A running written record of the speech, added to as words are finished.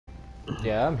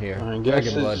Yeah, I'm here. I guess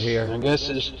Dragon blood here. I guess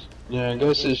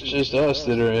it's just us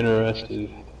that are interested.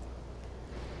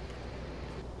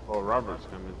 Oh, Robert's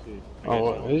coming too.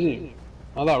 Oh, is he?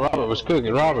 I thought Robert was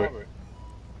cooking. Robert.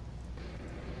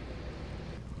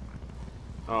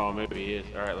 Oh, maybe he is.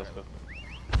 Alright, let's go.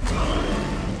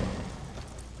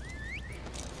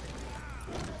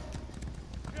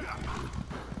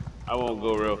 I won't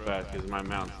go real fast because my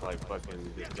mount's like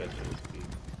fucking disgusting speed.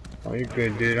 Oh, you're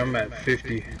good, dude. I'm at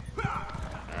 50.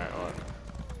 Alright, well.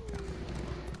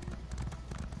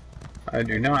 I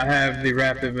do not have the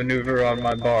rapid maneuver on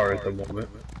my bar at the moment.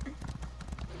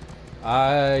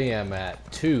 I am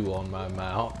at 2 on my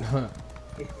mount.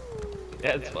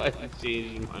 That's why I'm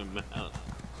changing my mount.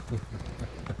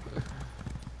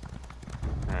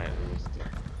 Alright,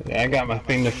 Yeah, I got my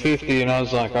thing to 50 and I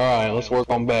was like, alright, let's work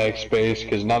on bag space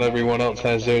because not everyone else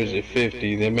has theirs at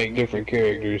 50. They make different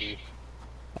characters.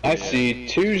 I see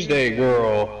Tuesday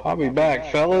girl. I'll be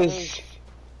back, fellas.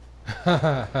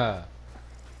 Damn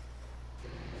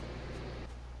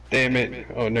it.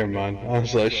 Oh, never mind. I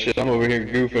was like, shit, I'm over here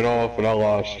goofing off and I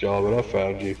lost y'all, but I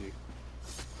found you.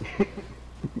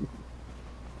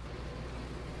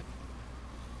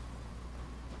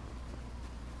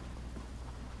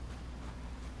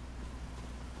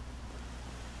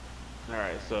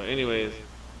 Alright, so anyways,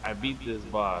 I beat this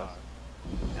boss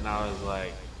and I was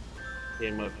like,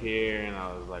 came up here and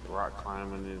I was like rock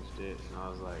climbing and shit and I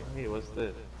was like, hey, what's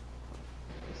this?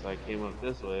 So I came up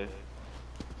this way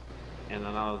and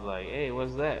then I was like, hey,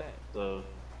 what's that? So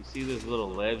you see this little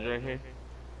ledge right here?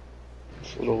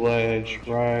 This little ledge,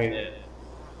 right? Yeah.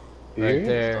 Right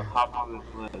there. So hop on this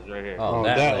ledge right here. Oh,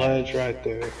 that ledge right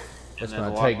there. It's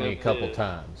gonna take me a couple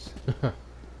times.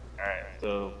 Alright,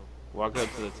 so walk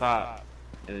up to the top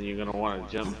and then you're gonna want to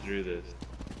jump through this.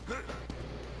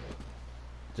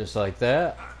 Just like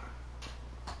that?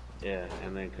 Yeah,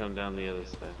 and then come down the other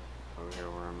side over here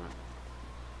where I'm at.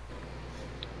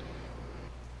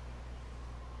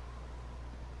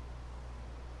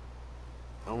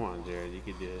 Come on, Jared, you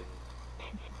can do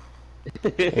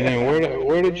it. And then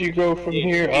where did you go from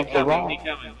here? Up the rock? Keep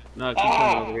coming. No, keep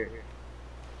coming over here.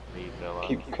 You fell off.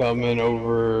 Keep coming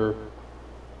over.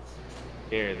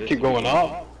 Here, this Keep going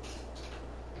up?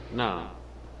 No.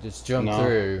 Just jump No.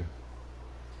 through.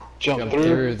 Jump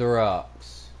through the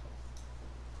rocks.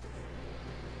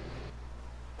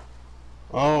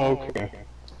 Oh, okay.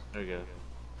 There we go.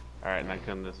 Alright, now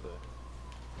come this way.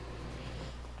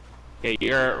 Okay,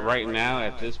 you're right now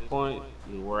at this point,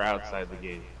 we're outside the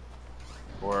game.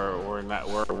 We're not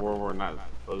where we're not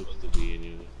supposed to be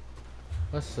anyway.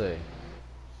 Let's see.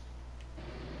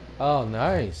 Oh,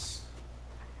 nice.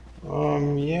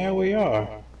 Yeah, we are.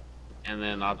 And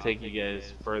then I'll take you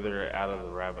guys further out of the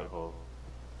rabbit hole.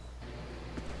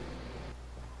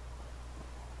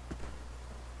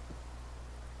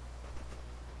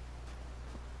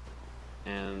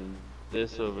 And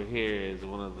this over here is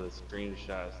one of the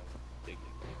screenshots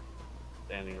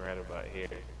standing right about here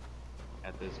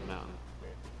at this mountain.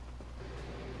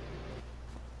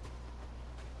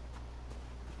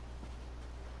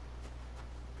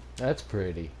 That's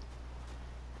pretty.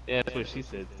 Yeah, that's what she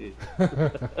said too.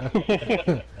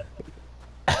 Alright,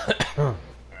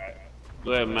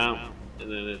 go ahead, mount,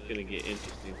 and then it's gonna get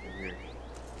interesting from here.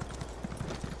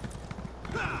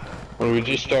 Will we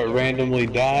just start randomly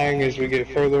dying as we get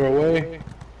further away?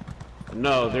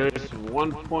 No, there's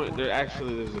one point,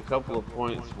 there's a couple of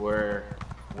points where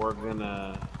we're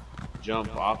gonna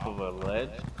jump off of a ledge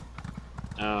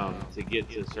to get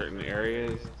to certain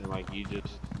areas, and like you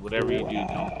just, whatever you do,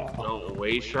 don't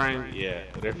waste shrine, yeah,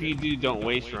 whatever you do, don't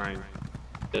waste shrine,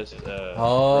 just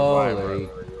revive wherever you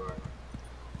are.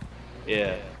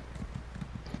 Yeah.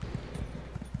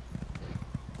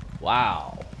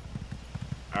 Wow.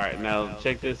 Alright, now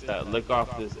check this out, look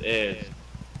off this edge.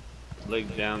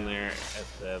 Look down there at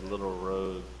that little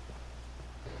road.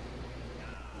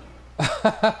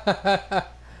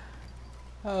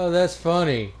 Oh, that's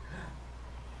funny.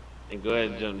 And go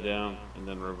ahead and jump down and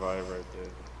then revive right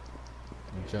there.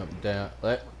 Jump down.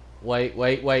 Wait. Yeah,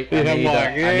 I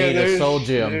need a soul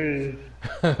gem.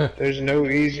 There's no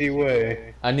easy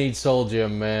way. I need soul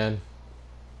gem, man.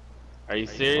 Are you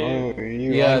serious? Oh,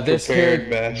 you Yeah, unprepared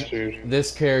bastard.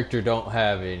 This character don't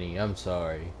have any. I'm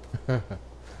sorry.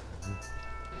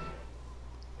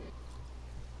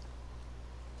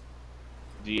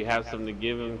 Do you have something to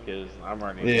give him? Because I'm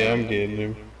already. Yeah, I'm getting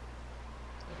him.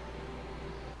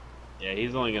 Yeah,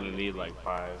 he's only gonna need like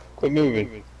 5. Quit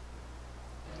moving.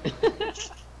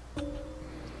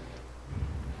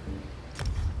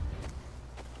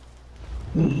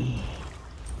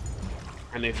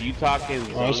 And if you talk in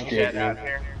zone chat out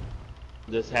here,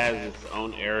 This has its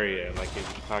own area, like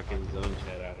if you're talking zone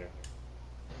chat out here.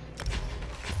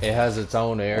 It has its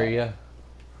own area.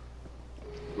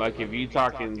 Like if you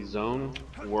talking zone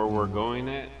where we're going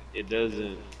at, it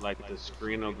doesn't, like the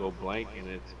screen will go blank and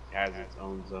it has its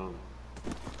own zone.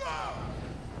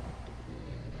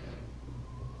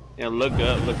 And look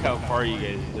up, look how far you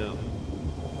guys jump.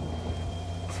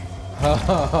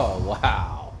 Oh,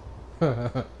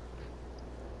 wow.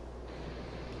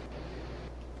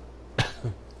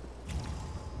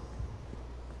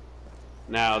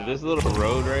 Now this little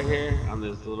road right here on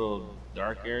this little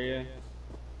dark area,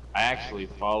 I actually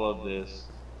followed this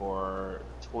for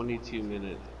 22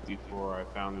 minutes before I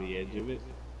found the edge of it.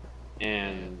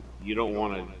 And you don't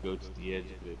want to go to the edge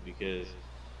of it because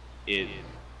it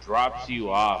drops you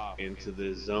off into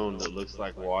this zone that looks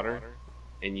like water,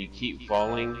 and you keep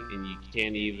falling and you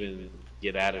can't even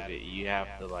get out of it. You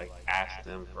have to like ask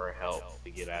them for help to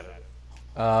get out of it.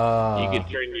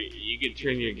 You could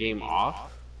turn your game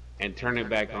off and turn it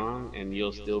back on, and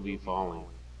you'll still be falling.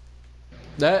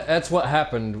 That's what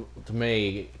happened to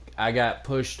me. I got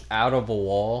pushed out of a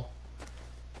wall.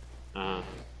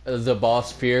 The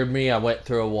boss feared me. I went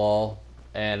through a wall,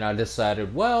 and I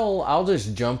decided, well, I'll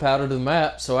just jump out of the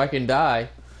map so I can die.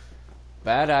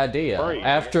 Bad idea. Right.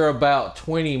 After about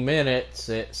 20 minutes,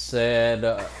 it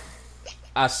said,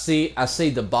 I see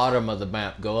the bottom of the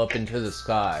map go up into the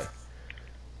sky.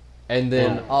 And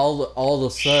then all of a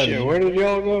sudden... Shit, where did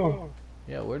y'all go?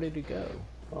 Yeah, where did he go?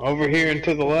 Over here and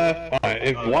to the left. Alright,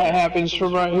 if what happens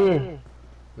from right here?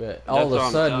 But all of a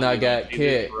sudden I got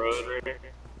kicked. Right,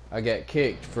 I got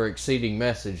kicked for exceeding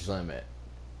message limit.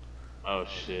 oh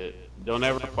shit! Don't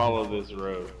ever follow this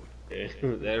road.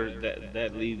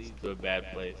 that leads to a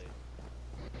bad place.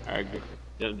 All right,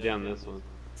 jump down this one.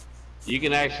 You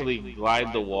can actually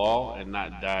glide the wall and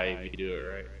not die if you do it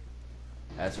right.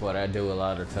 That's what I do a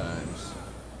lot of times.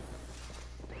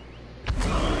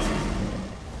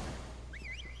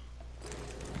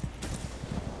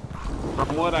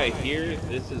 From what I hear,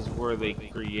 this is where they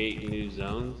create new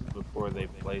zones before they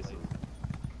place them.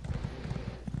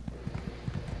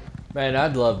 Man,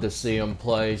 I'd love to see them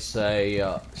play, say,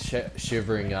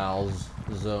 Shivering Isles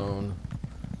Zone.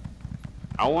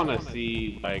 I want to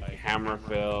see like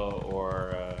Hammerfell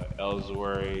or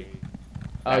Ellsworth.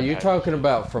 Oh, you're talking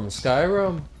about from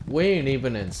Skyrim? We ain't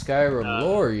even in Skyrim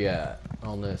lore yet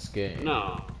on this game.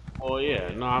 No. Oh yeah.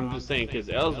 No, I'm just saying because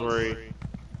Ellsworth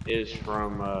is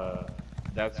from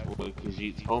that's what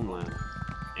Khajiit's homeland,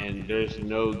 and there's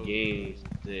no games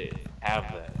that have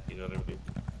that. You know what I mean?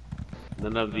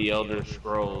 None of the Elder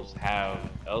Scrolls have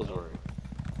Ellsworth.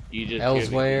 You just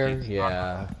Elsewhere,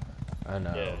 yeah, I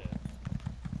know. Yeah.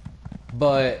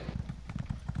 But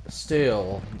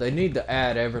still, they need to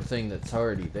add everything that's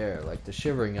already there. Like the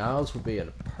Shivering Isles would be a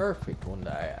perfect one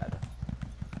to add.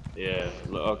 Yeah.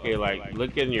 Okay. Like,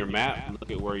 look in your map.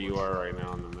 Look at where you are right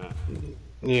now on the map.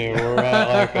 Yeah, we're at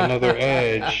like another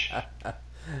edge.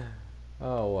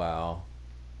 Oh wow. All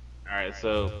right.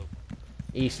 So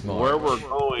East March.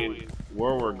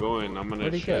 where we're going, I'm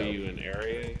gonna show you an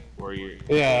area where you're.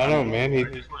 Yeah, I know, man. He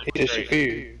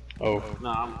disappeared. Oh,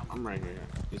 No, I'm right here.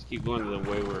 Just keep going to the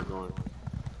way we're going.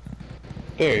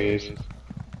 there he is.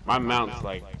 My mount's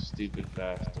like stupid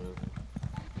fast, man.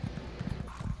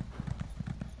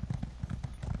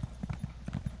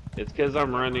 It's because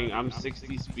I'm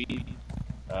 60 speed,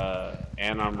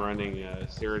 and I'm running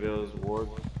Cyrodiil's Ward,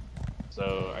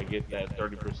 so I get that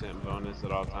 30% bonus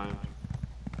at all times.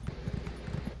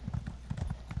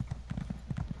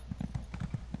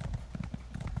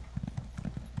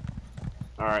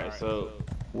 Alright, so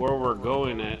where we're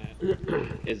going at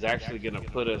is actually going to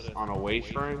put us on a way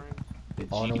shrine that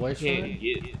On a way shrine?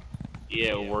 get.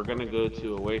 Yeah, we're going to go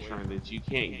to a way shrine that you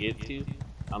can't get to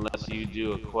unless you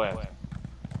do a quest.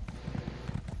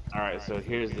 Alright, so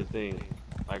here's the thing.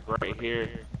 Like right here.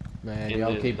 Man, in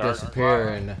y'all this keep dark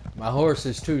disappearing. My horse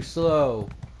is too slow.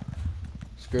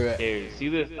 Screw it. Here, see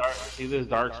this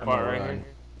dark I'm spot gonna right run. here?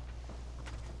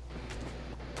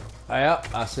 Yep,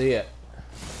 I see it.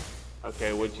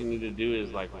 Okay, what you need to do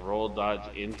is like roll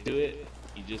dodge into it.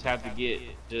 You just have to get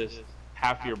just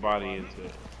half your body into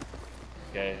it.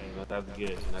 Okay, that's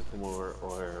good. Now come over,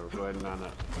 or go ahead and line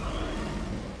up.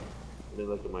 Let me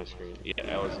look at my screen. Yeah,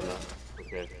 that was enough.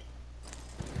 Okay.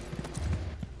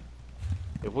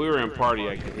 If we were in party,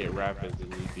 I could hit rapids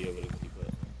and you'd be able to keep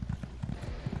up.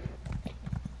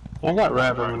 I got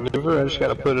rapid maneuver. I just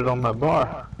gotta put it on my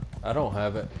bar. I don't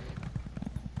have it.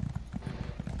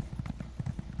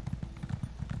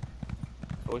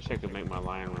 I wish I could make my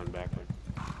lion run backward.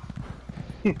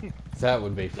 That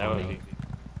would be That would funny.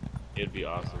 be. It'd be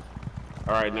awesome.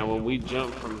 Alright, now when we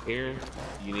jump from here,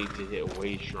 you need to hit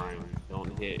Way Shrine. Don't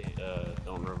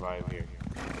revive here.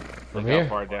 From Look here? how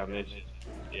far down this is.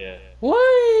 Yeah.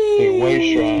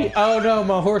 Way Shrine. Oh no,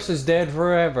 my horse is dead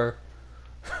forever.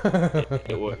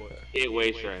 Hit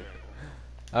Way Shrine.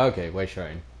 Okay, Way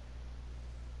Shrine.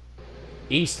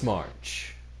 East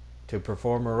March. To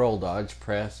perform a roll dodge,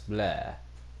 press blah.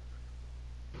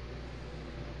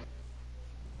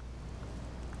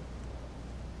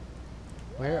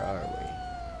 Where are we?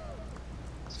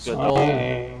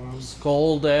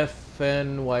 Scold F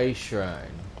and Way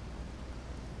Shrine.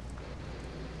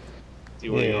 See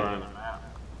where you are on the map.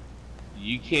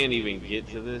 You can't even get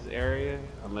to this area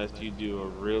unless you do a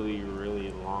really,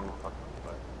 really long fucking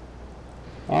quest.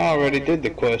 I already did the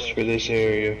quest for this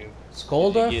area.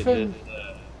 Scold F and...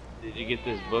 Did you get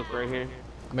this book right here?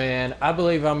 Man, I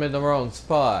believe I'm in the wrong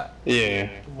spot. Yeah,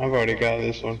 I've already got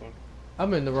this one.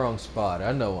 I'm in the wrong spot.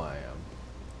 I know I am.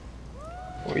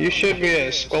 Well, you should be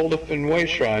at Scoldifin Way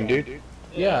Shrine, dude.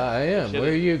 Yeah, I am.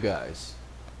 Where are you guys?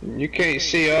 You can't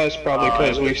see us probably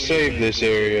because we saved this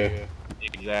area.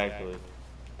 Exactly.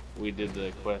 We did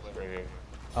the quest right here.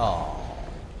 Oh.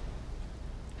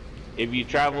 If you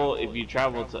travel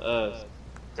to us,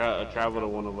 travel to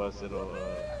one of us, it'll.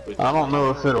 I don't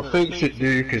know if it'll fix it,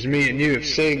 dude, because me and you have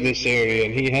saved this area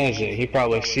and he hasn't. He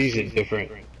probably sees it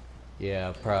different.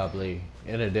 Yeah, probably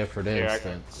in a different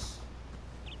instance.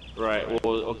 Right.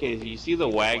 Well, okay. So you see the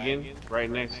wagon right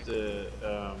next to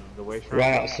the Way Shrine?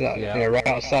 Right outside. Yeah, right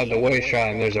outside the Way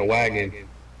Shrine. There's a wagon.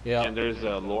 Yeah. And there's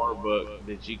a lore book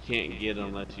that you can't get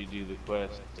unless you do the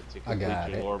quest to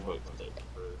complete your lore book.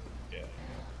 Yeah.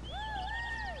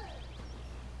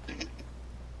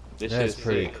 That's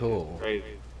pretty cool.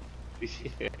 Crazy.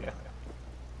 Yeah.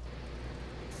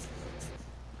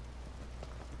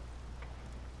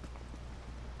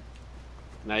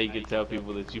 Now you can tell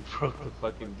people that you broke the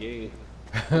fucking game.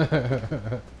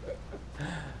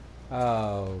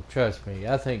 Oh, trust me.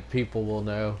 I think people will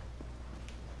know.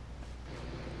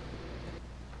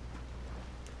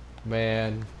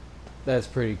 Man, that's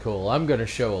pretty cool. I'm gonna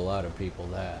show a lot of people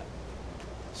that.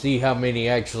 See how many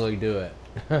actually do it.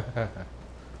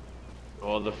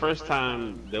 Well, the first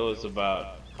time there was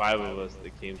about 5 of us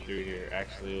that came through here.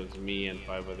 Actually, it was me and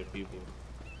 5 other people,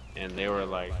 and they were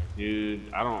like,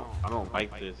 "Dude, I don't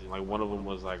like this." And like one of them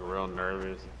was like real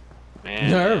nervous. Man,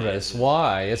 nervous?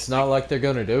 Why? It's not like they're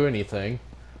gonna do anything.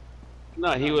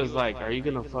 No, he was like, "Are you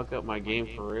gonna fuck up my game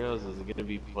for real? Is it gonna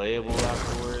be playable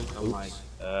afterwards?" I'm like,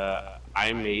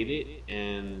 I made it,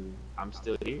 and I'm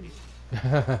still here."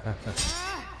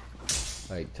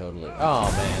 Like, totally. Oh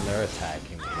man, they're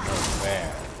attacking me. No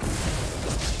fair.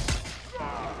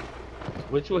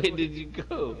 Which way did you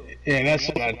go? Yeah, that's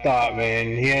what I thought,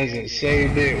 man. He hasn't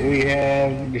saved it. We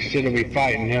have. We should be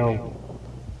fighting him.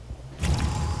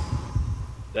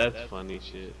 That's funny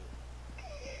shit.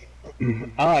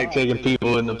 I like taking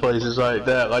people into places like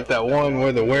that one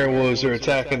where the werewolves are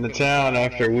attacking the town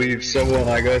after someone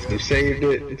like us have saved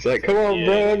it. It's like, come on,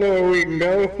 bro, I know where we can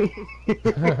go.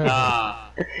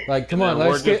 Like, come on,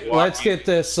 let's get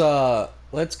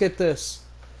this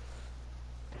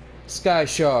sky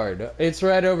shard. It's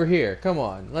right over here. Come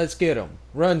on, let's get him.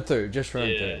 Run through, just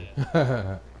run through.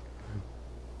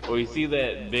 Well, you see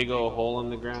that big old hole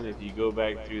in the ground? If you go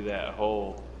back through that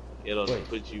hole, it'll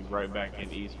put you right back in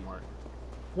Eastmark.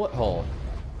 What hole?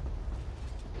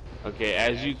 Okay,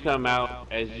 as you come out,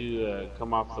 as you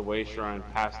come off the Way Shrine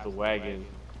past the wagon,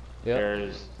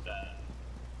 there's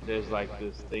like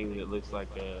this thing that looks like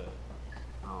a,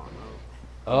 I don't know.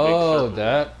 Oh,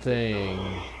 that thing.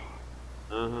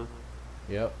 Uh-huh.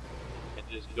 Yep. And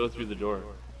just go through the door.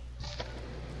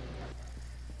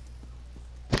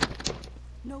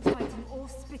 No fighting or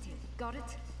spitting, got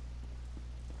it?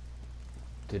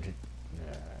 Did you?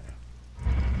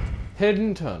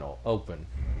 Hidden tunnel, open.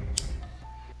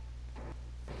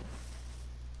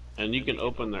 And you can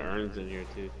open the urns in here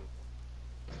too.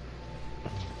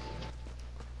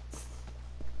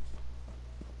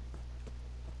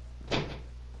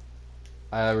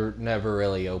 I never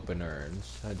really open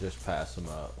urns. I just pass them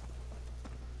up.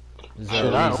 Is there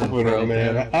Shit, a I reason open for them,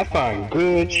 man. I find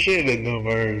good shit in them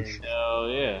urns. Oh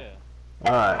yeah.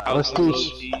 Alright,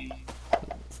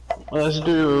 let's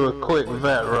do a quick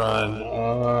vet run.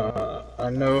 I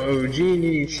know OG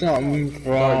needs something from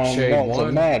Vaults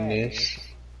of Madness.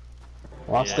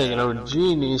 Well, I was thinking OG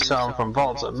needs something from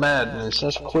Vaults of Madness.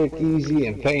 That's quick, easy,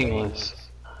 and painless.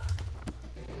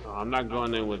 I'm not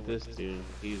going in with this dude.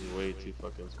 He's way too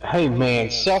fucking smart. Hey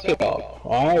man, suck it up,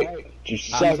 alright? Just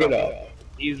suck it up.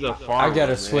 He's a farmer. I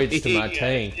gotta switch to my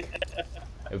tank.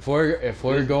 If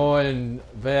we're going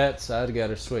vets, I'd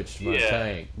gotta switch to my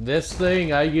tank. This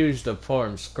thing I use to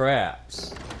farm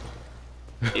scraps.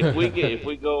 If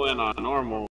we go in on normal,